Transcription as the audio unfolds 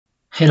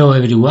Hello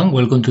everyone,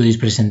 welcome to this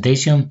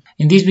presentation.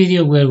 In this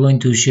video we are going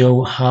to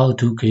show how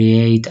to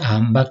create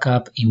a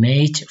backup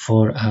image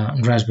for a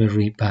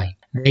Raspberry Pi.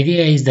 The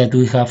idea is that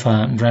we have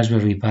a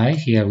Raspberry Pi,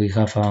 here we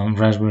have a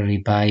Raspberry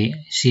Pi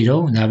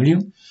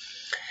 0W,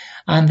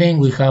 and then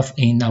we have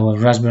in our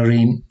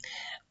Raspberry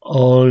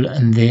all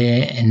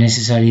the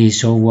necessary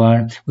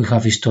software. We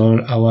have installed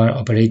our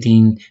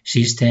operating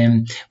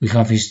system, we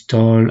have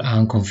installed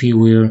and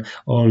configured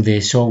all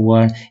the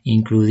software,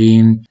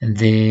 including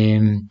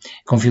the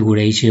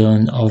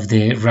configuration of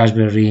the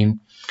Raspberry,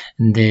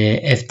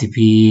 the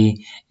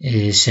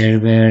FTP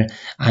server,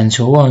 and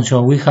so on.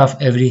 So we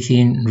have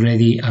everything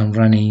ready and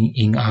running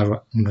in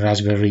our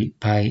Raspberry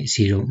Pi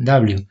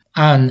 0W,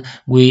 and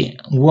we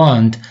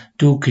want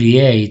to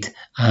create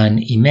an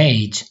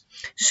image.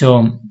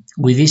 So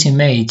with this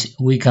image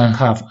we can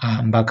have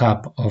a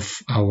backup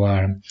of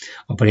our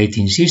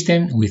operating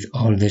system with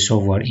all the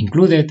software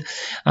included,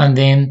 and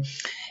then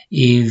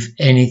if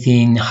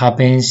anything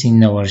happens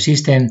in our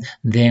system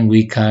then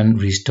we can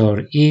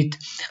restore it,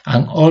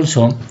 and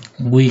also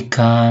we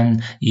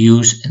can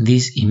use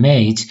this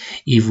image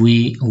if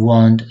we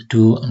want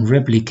to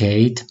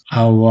replicate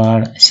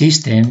our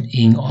system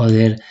in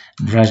other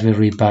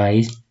Raspberry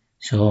Pis,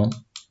 so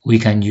we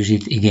can use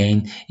it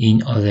again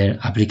in other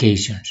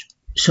applications.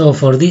 So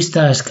for this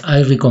task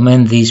I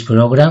recommend this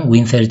program,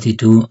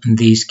 Win32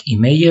 Disk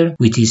Imager,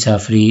 which is a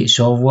free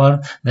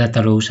software that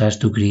allows us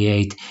to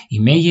create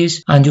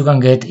images, and you can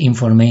get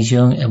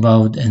information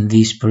about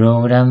this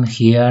program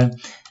here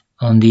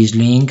on this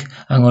link,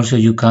 and also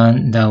you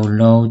can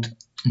download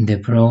the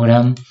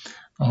program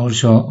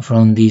also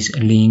from this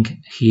link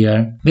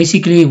here.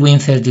 Basically,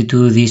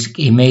 Win32 Disk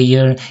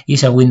Imager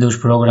is a Windows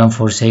program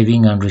for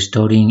saving and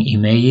restoring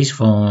images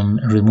from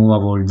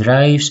removable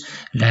drives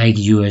like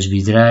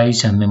USB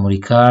drives and memory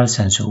cards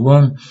and so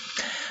on.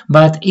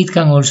 But it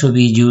can also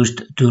be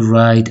used to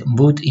write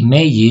boot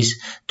images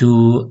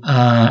to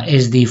a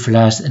SD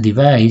flash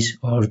device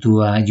or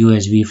to a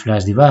USB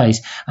flash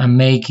device and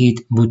make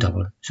it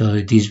bootable. So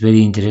it is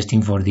very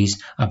interesting for this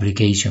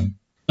application.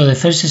 So the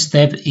first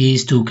step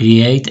is to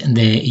create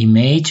the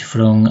image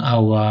from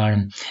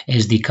our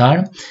SD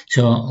card.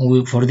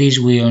 So for this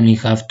we only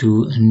have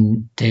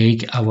to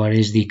take our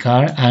SD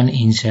card and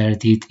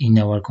insert it in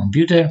our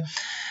computer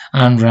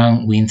and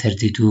run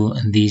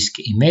Win32 Disk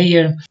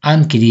Imager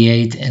and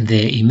create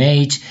the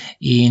image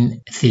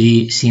in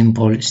 3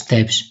 simple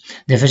steps.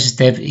 The first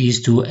step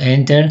is to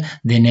enter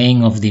the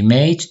name of the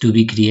image to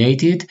be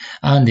created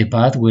and the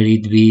path where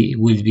it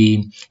will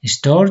be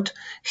stored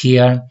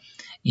here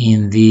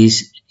in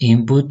this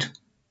input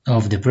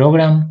of the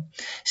program.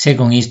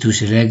 Second is to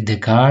select the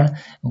card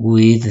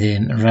with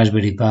the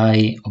Raspberry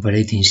Pi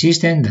operating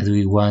system that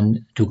we want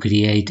to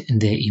create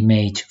the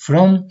image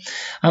from.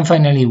 And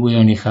finally we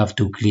only have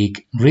to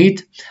click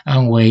read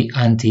and wait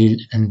until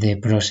the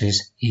process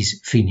is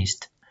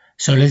finished.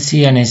 So let's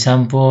see an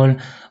example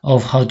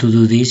of how to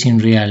do this in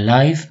real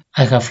life.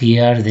 I have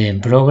here the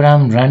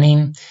program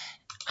running.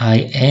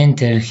 I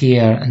enter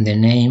here the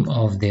name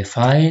of the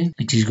file,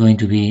 which is going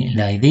to be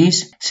like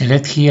this.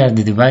 Select here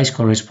the device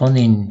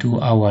corresponding to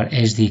our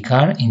SD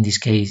card, in this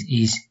case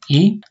is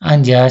E,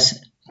 and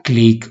just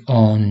click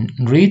on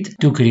read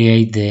to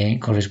create the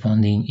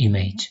corresponding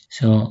image.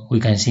 So we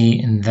can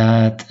see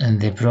that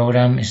the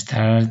program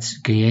starts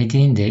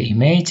creating the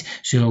image,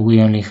 so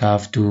we only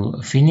have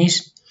to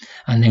finish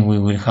and then we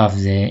will have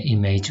the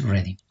image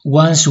ready.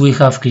 Once we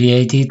have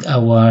created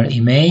our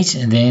image,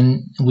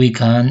 then we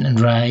can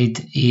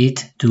write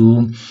it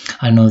to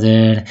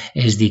another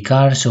SD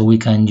card so we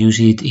can use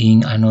it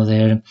in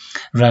another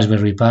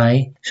Raspberry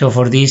Pi. So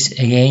for this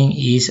again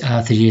is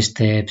a 3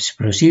 steps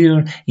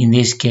procedure. In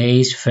this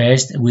case,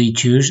 first we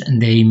choose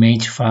the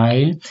image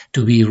file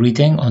to be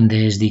written on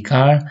the SD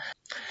card.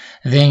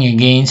 Then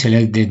again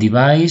select the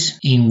device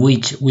in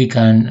which we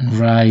can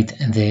write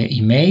the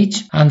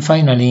image, and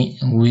finally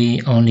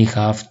we only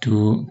have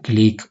to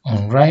click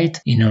on write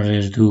in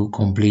order to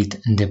complete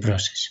the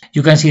process.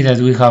 You can see that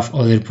we have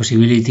other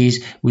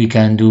possibilities. We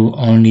can do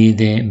only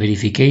the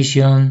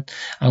verification,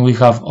 and we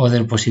have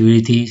other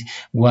possibilities.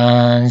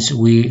 Once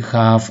we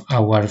have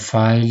our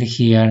file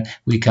here,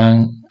 we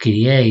can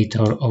create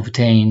or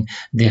obtain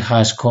the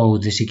hash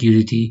code, the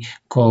security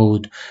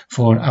code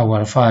for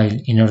our file,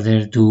 in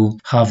order to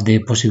have the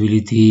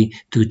possibility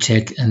to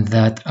check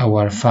that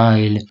our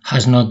file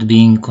has not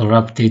been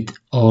corrupted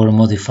or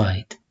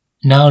modified.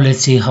 Now let's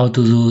see how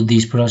to do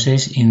this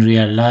process in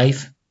real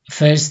life.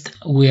 First,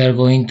 we are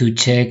going to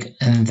check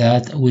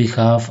that we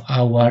have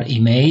our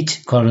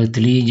image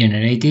correctly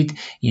generated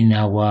in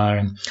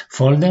our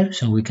folder,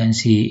 so we can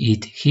see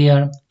it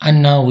here.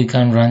 And now we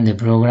can run the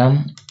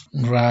program.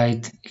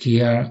 Write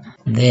here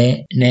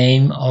the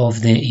name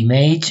of the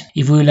image.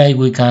 If we like,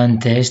 we can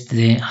test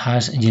the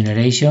hash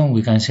generation.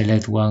 We can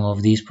select one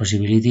of these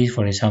possibilities,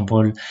 for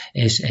example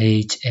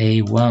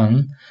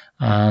SHA1,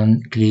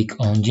 and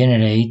click on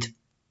generate.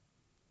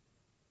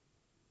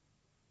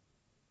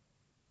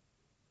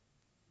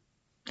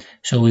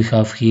 So we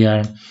have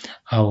here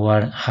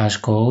our hash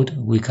code.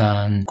 We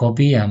can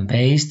copy and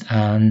paste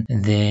and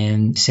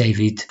then save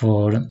it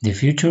for the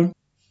future.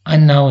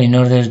 And now in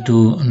order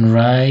to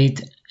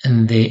write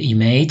the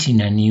image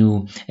in a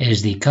new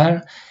SD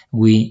card,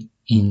 we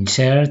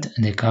insert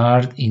the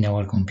card in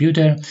our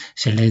computer,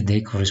 select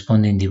the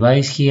corresponding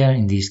device here,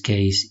 in this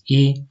case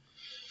E,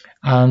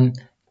 and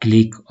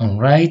click on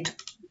write.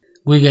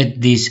 We get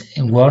this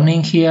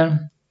warning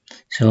here,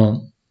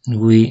 so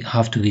we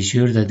have to be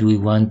sure that we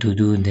want to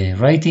do the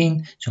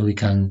writing, so we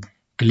can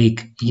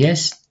click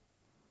yes.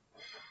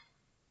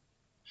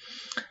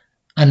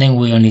 And then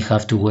we only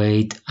have to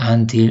wait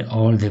until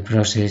all the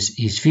process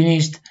is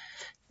finished,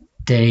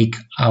 take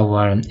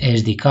our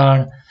SD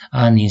card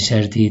and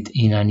insert it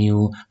in a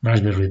new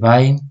Raspberry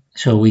Pi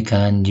so we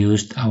can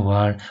use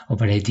our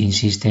operating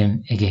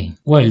system again.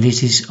 Well,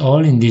 this is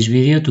all in this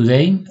video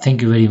today.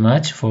 Thank you very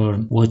much for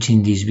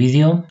watching this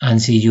video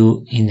and see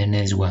you in the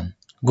next one.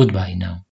 Goodbye now.